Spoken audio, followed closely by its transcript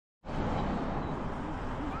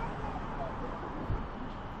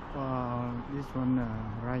This one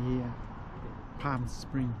right here, Palm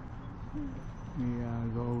Spring. We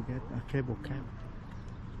go get a cable car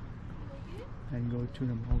and go to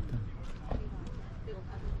the mountain.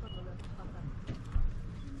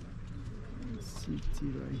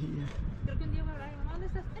 City right here.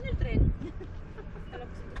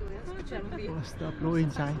 We'll stop low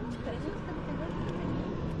inside.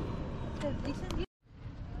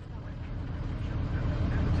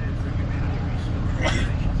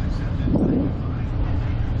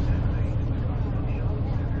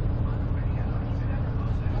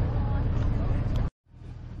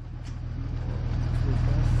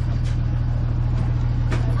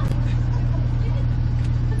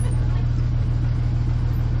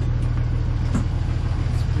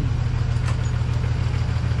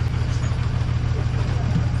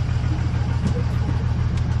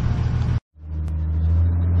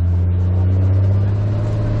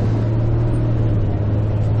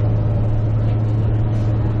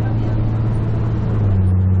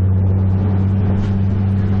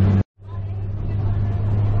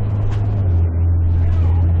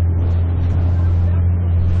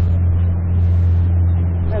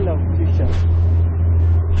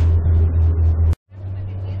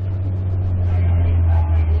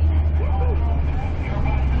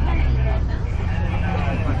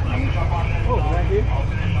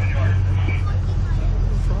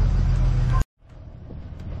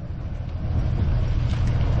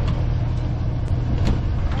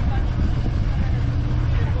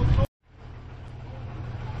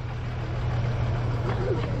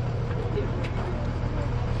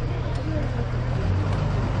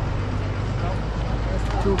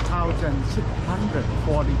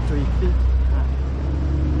 2,643 feet high.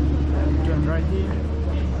 Entrance right here.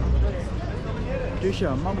 Chú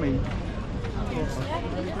sợ mong mình.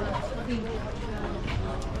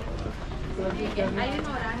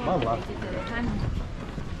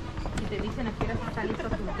 Y te dicen a qué hora está listo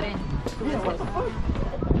tu tren.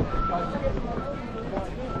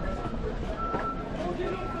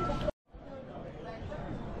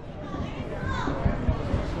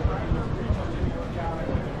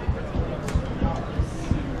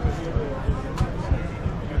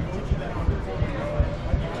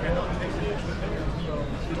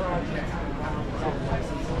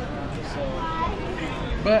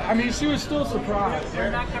 But I mean, she was still surprised.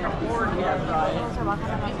 They're not going to board yet, right?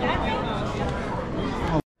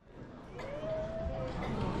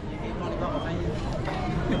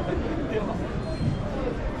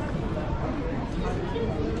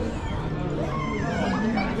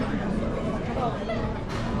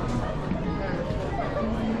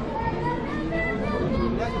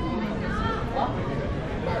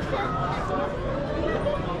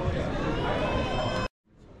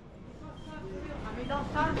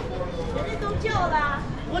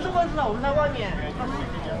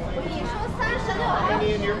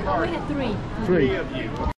 Three.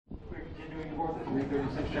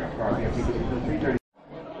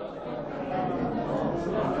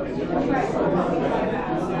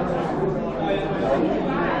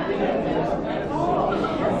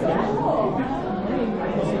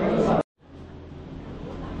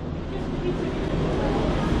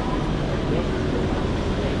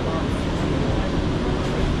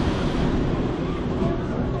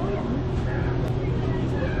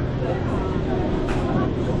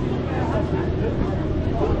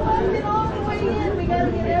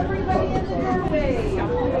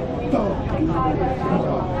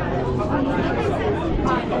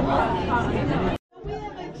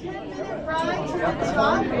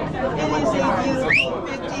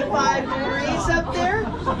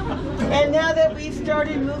 And now that we've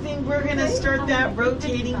started moving, we're going to start that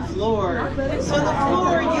rotating floor. So the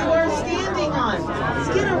floor you are standing on is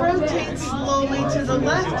going to rotate slowly to the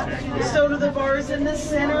left. So do the bars in the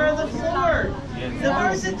center of the floor. The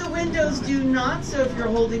bars at the windows do not, so if you're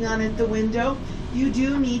holding on at the window, you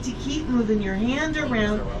do need to keep moving your hand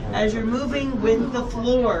around as you're moving with the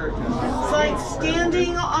floor. It's like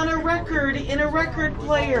standing on a record in a record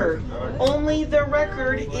player. Only the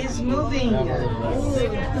record is moving.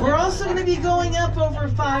 We're also going to be going up over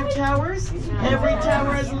 5 towers. Every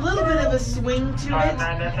tower has a little bit of a swing to it.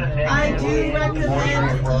 I do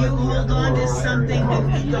recommend you hold on to something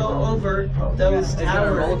when we go over those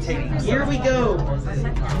towers. Here we go.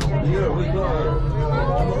 Here we go.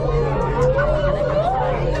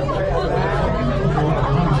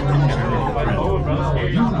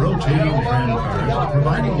 New rotating tram cars,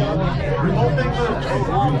 providing you with remote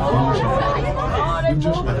You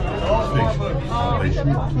just left the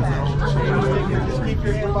station. Just keep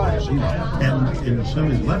your hand by it. And in some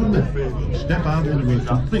 11 minutes, step out into a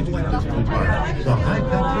completely different environment. The high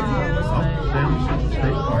country of San Francisco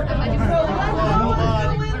State Park.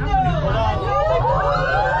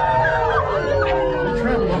 We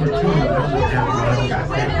travel over 200 miles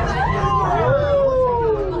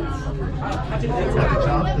at the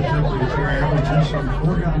top, the temperature averages some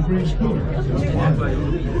 40 degrees cooler.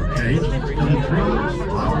 Cage in the trees,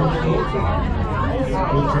 flowers,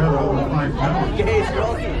 we'll travel over 5 towers.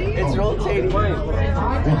 It's rotating.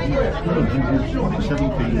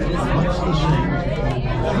 127 feet, much the same.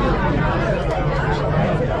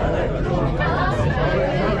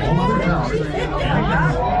 All other towers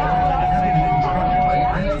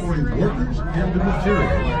transporting workers and the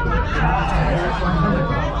materials.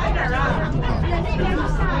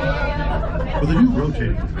 For the new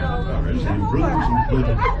rotating cars, the improvements include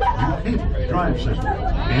new cable drive system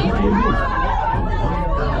and removal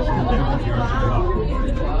of 1,000 yards of rock.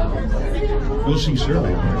 We'll see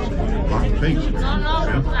survey cars that block face and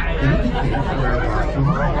indicate where parking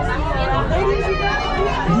is. Ladies, you gotta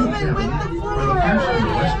keep moving with the floor.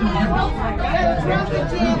 Drop the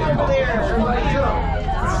table there.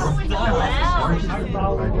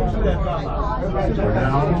 We're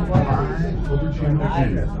now high over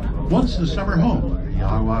Virginia. Once the summer home, the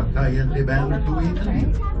Agua Caliente Band of Cuba,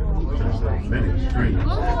 just like many streams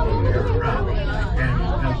year around, and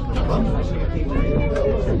has an abundance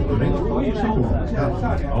of including sycamore,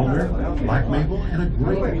 cotton, alder, black maple, and a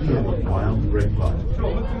great deal of wild grapevine.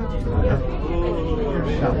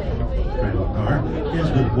 South Trainway car is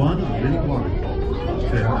but one of many waterfalls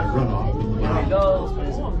fed by runoff from the mountains.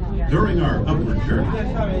 During our upward journey,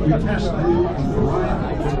 we passed through a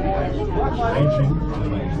variety of areas, ranging from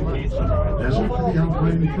the desert to the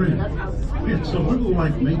Alpine Fringe. It's a little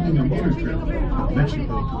like making a motor trip from Mexico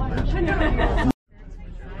to Alaska.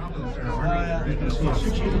 You can see a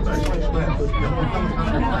 16 by 6 yellow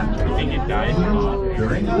helicopter platform. You think it died or not?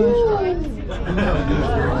 During the strike, and now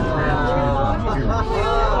used during the transfer.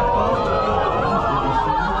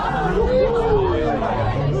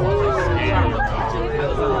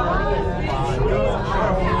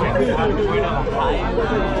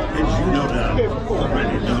 As you no doubt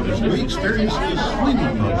already noticed, we experienced the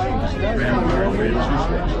swinging motions that Trainway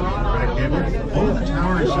transitions. Track cable over the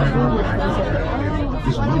tower side of the track cable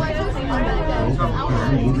is motion. The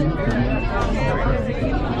car moving from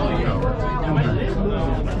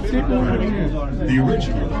the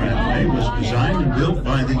original Trainway was designed and built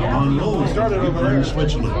by the Monroe in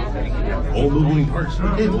Switzerland. All moving parts of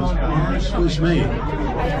the cables are Swiss made.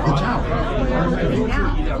 The tower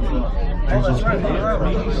there's a split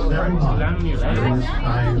various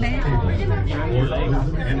size cables and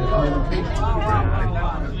communication.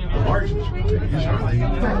 The largest of these are the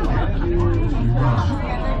back cables we run.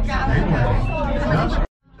 They lay just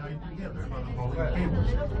tied together by the hauling cables,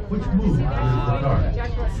 which move with the car.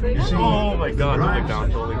 You see, Oh my God, the down.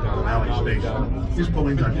 Valley Station is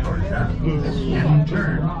pulling our car down, and in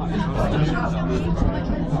turn is pulling us up.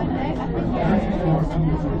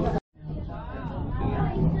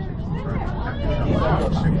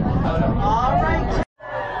 All right.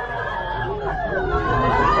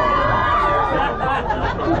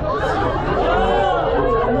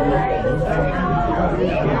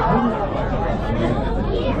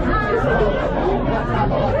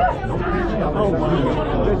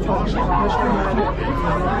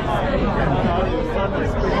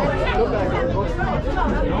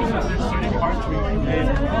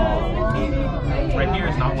 Right here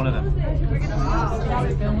is not one of them.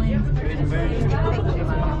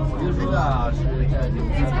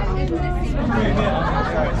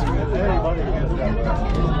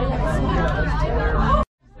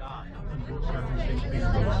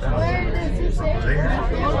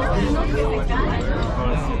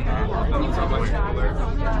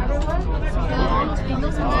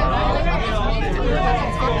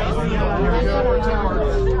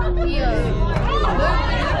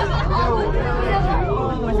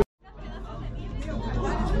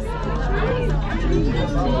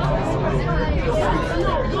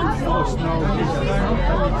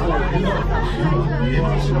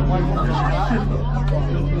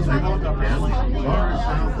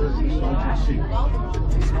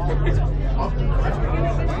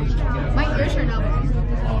 Mike, your shirt up.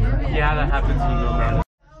 Yeah, that happens when you go around.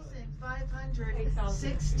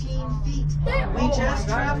 1,516 feet. We just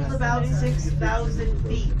traveled about 6,000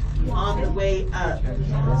 feet on the way up.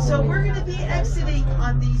 So we're going to be exiting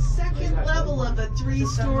on the second level of a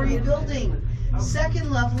 3-story building.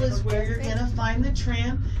 Second level is where you're going to find the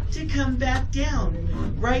tram to come back down.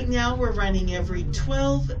 Right now we're running every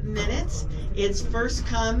 12 minutes. It's first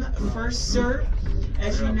come, first serve.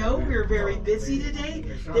 As you know, we're very busy today.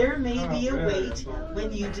 There may be a wait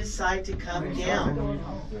when you decide to come down.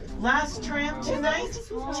 Last tram tonight,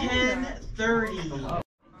 10:30.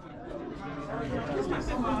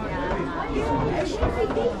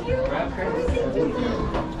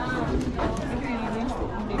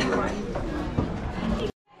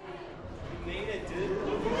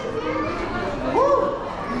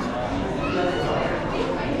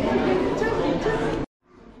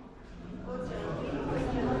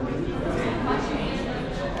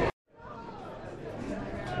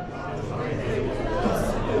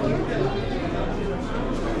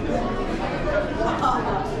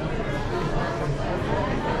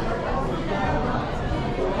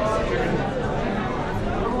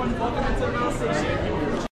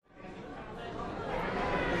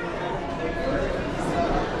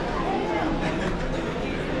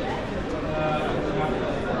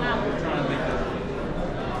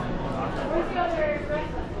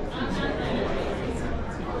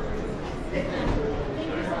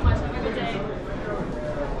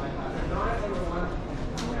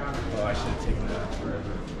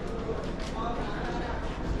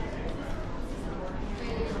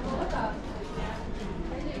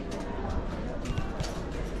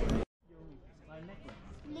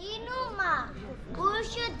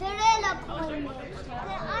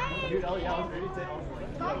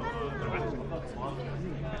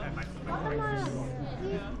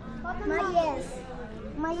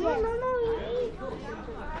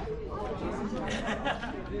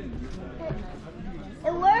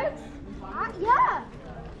 It works? Yeah.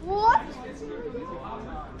 What?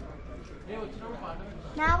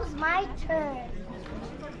 Now it's my turn.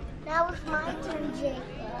 Now it's my turn, Jacob.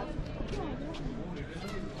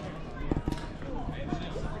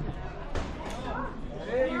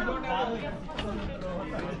 Hey, you're going down.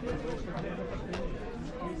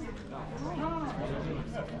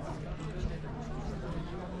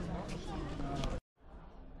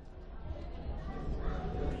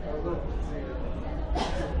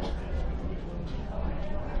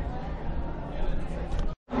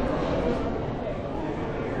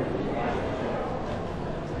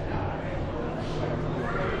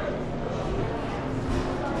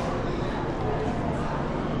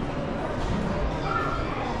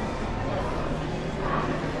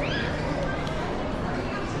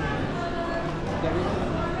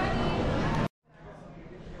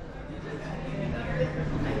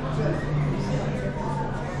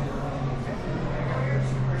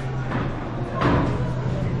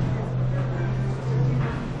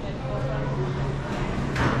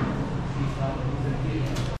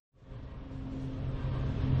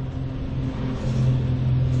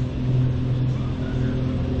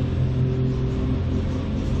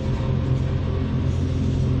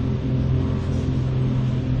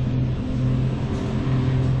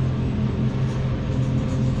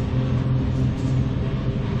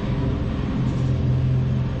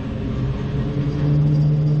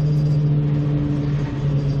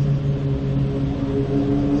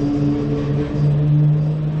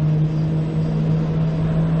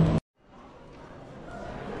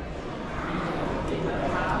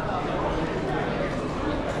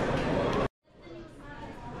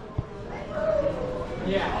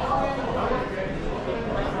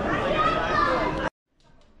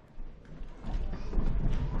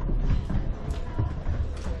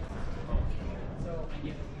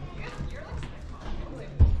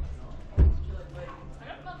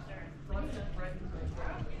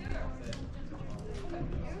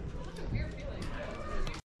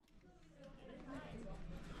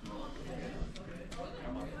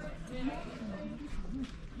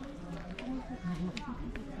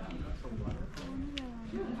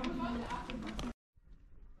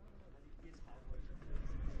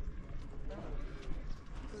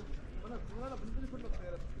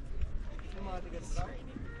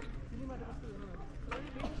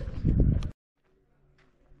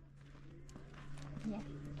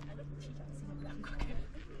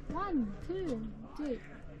 One, two, three.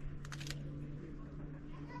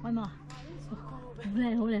 One more.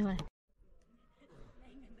 Hold it.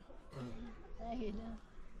 There you go.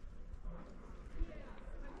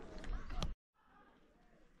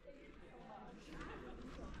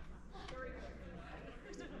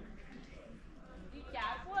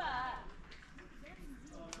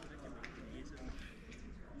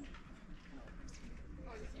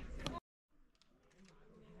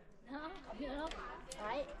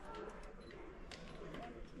 Right.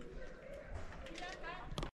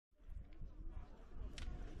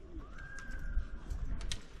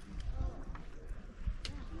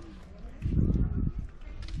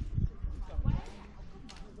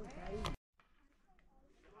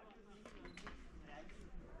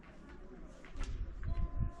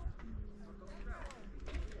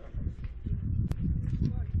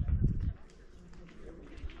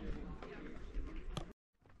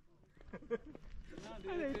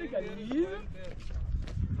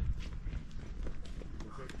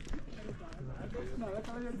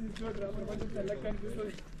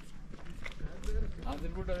 అది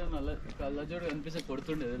కూడా నల్ల కళ్ళజోడు కనిపిస్తే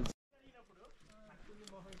కొడుతుండే తెలుసు.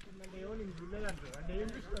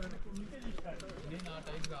 నేను ఆ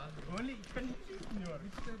type కాదు.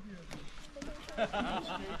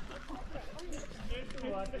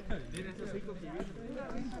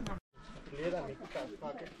 లేదా మీకు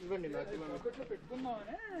ఇవ్వండి నాకు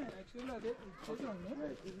పెట్టుకున్నామనే యాక్చువల్లీ అదే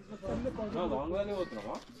లాంగ్ వ్యాలీ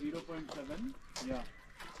పోతున్నావా? 0.7 yeah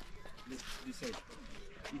this side.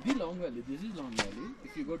 This long valley, this is long valley.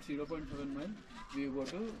 If you go to 0.7 mile, we go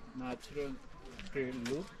to natural trail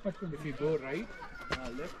loop. If you go right,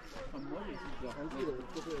 left, some more, this is long.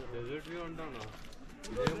 Dessert view అంటానా?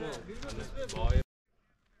 ఇదేమో bye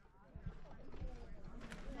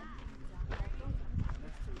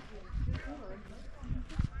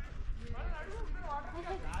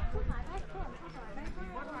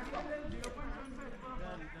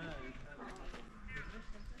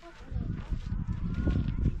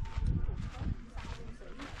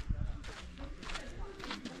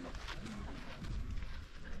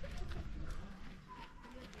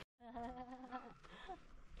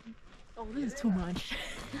Oh, this is too much.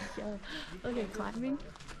 Okay, climbing.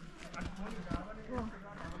 Whoa.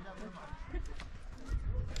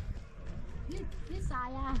 This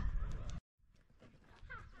side, yeah.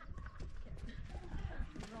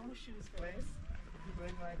 wrong shoes first. You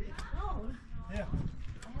going like this? No, Yeah.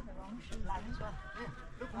 I have the wrong shoes. Like this one. Yeah.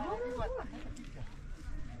 Look like this one.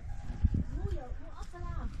 Oh, you're upside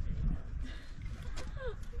down.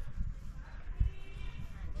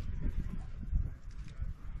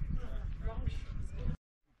 Wrong shoes.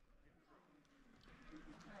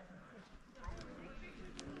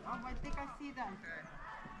 Oh, I think I see them.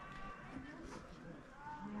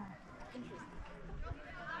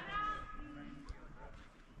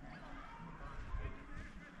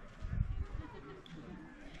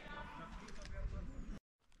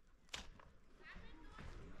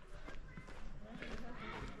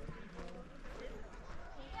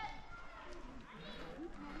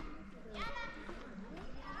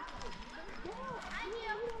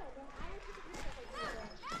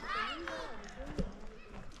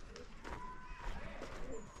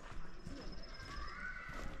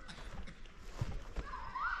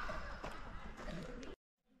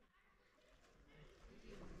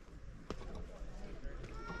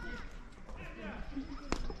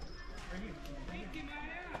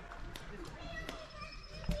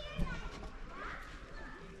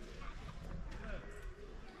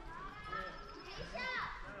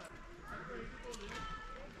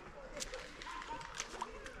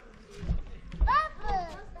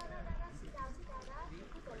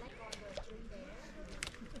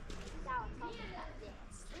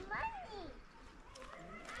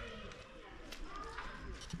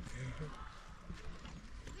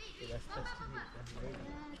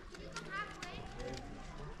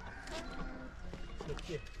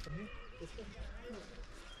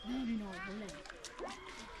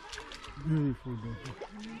 Beautiful day.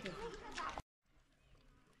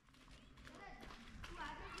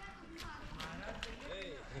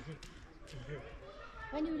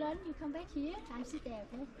 When you learn, you come back here and sit there,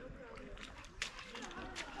 okay?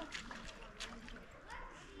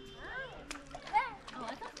 Oh,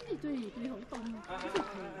 I thought you do it. You hold on.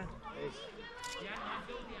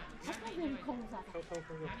 That's not very cold, is that?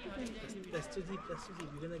 That's too deep. That's too deep.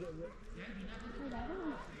 You're gonna get wet.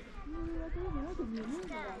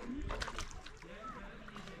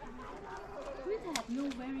 With that, no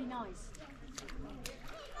very nice.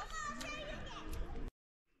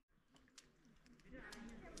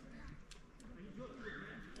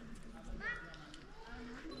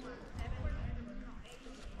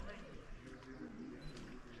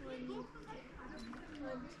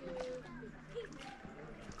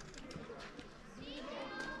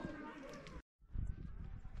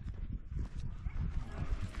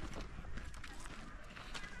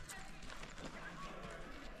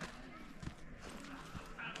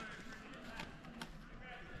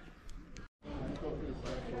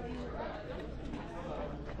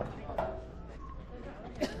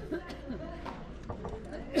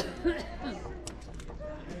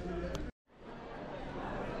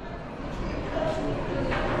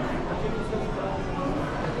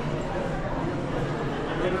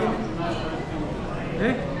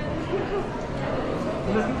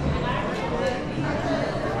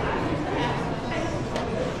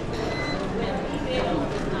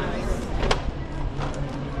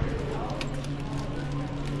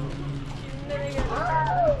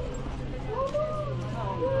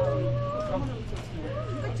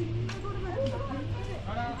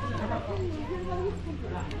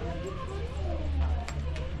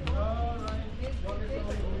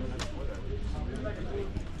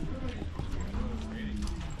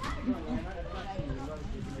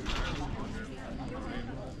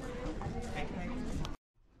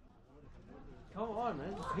 Come on,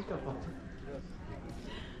 man. Pick up on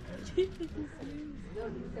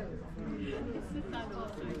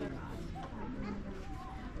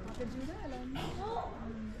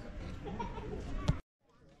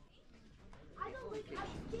I don't like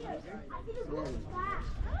upstairs. I think it's going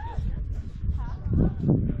fast.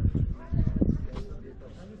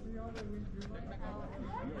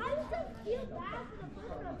 I just feel bad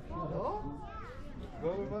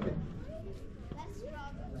for the person. That's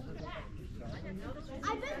wrong. Look at that. I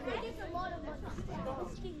bet they get a lot of money.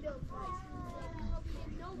 Kingdom.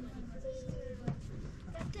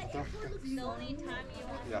 The only time you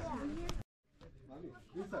want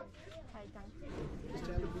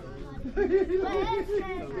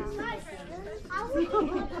I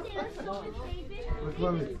was upstairs, so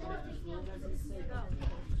David.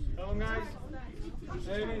 Come on, guys.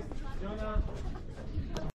 Ladies, Jonah.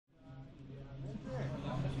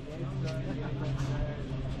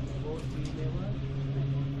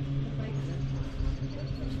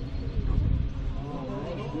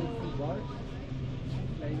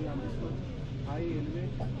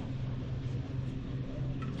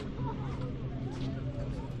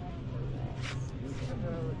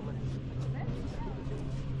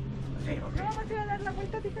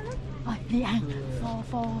 Ay, đi ăn.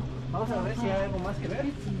 For. Vamos a ver si hay algo más que ver.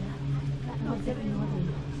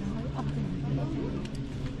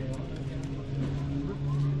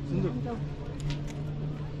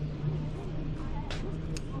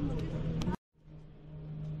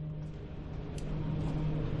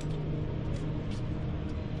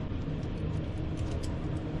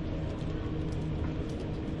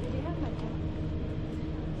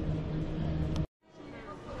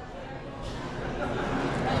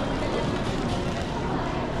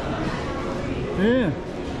 Here.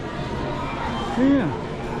 Here.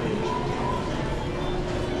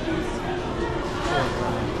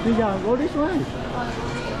 Bây giờ go this way.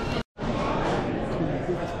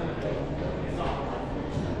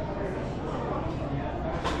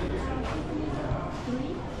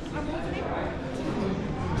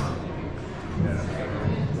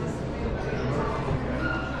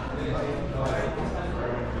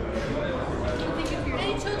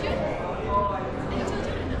 Any children?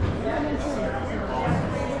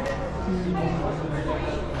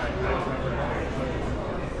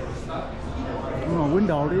 Ngồi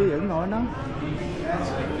window đi, vẫn ngồi nó.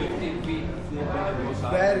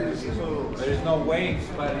 There is no waves,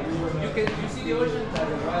 but you see the ocean.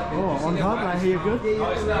 Oh, on top là here trước.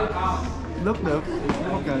 Look được.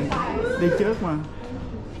 Ok. Đi trước mà.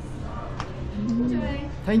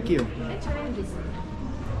 Thank you.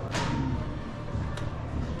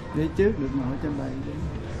 Đi trước được ngồi trên đây.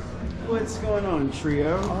 What's going on,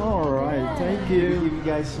 trio? All right, thank Give you. you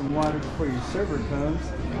guys some water before your server comes.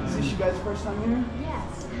 Is this you guys' first time here?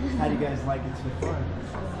 Yes. How do you guys like it so far?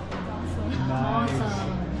 Nice.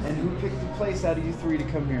 And who picked the place out of you three to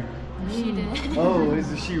come here? She did. Oh,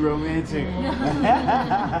 isn't she romantic?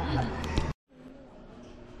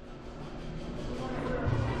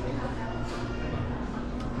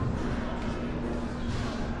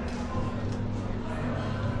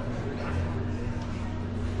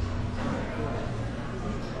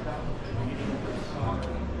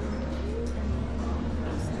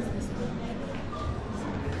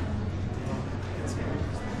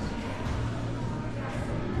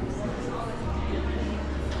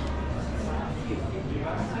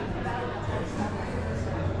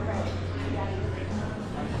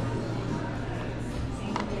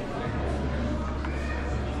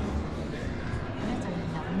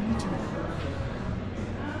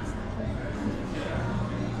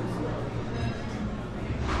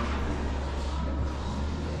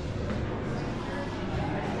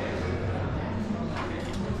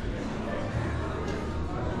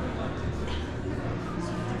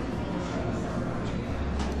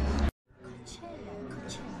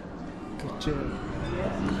 Good job.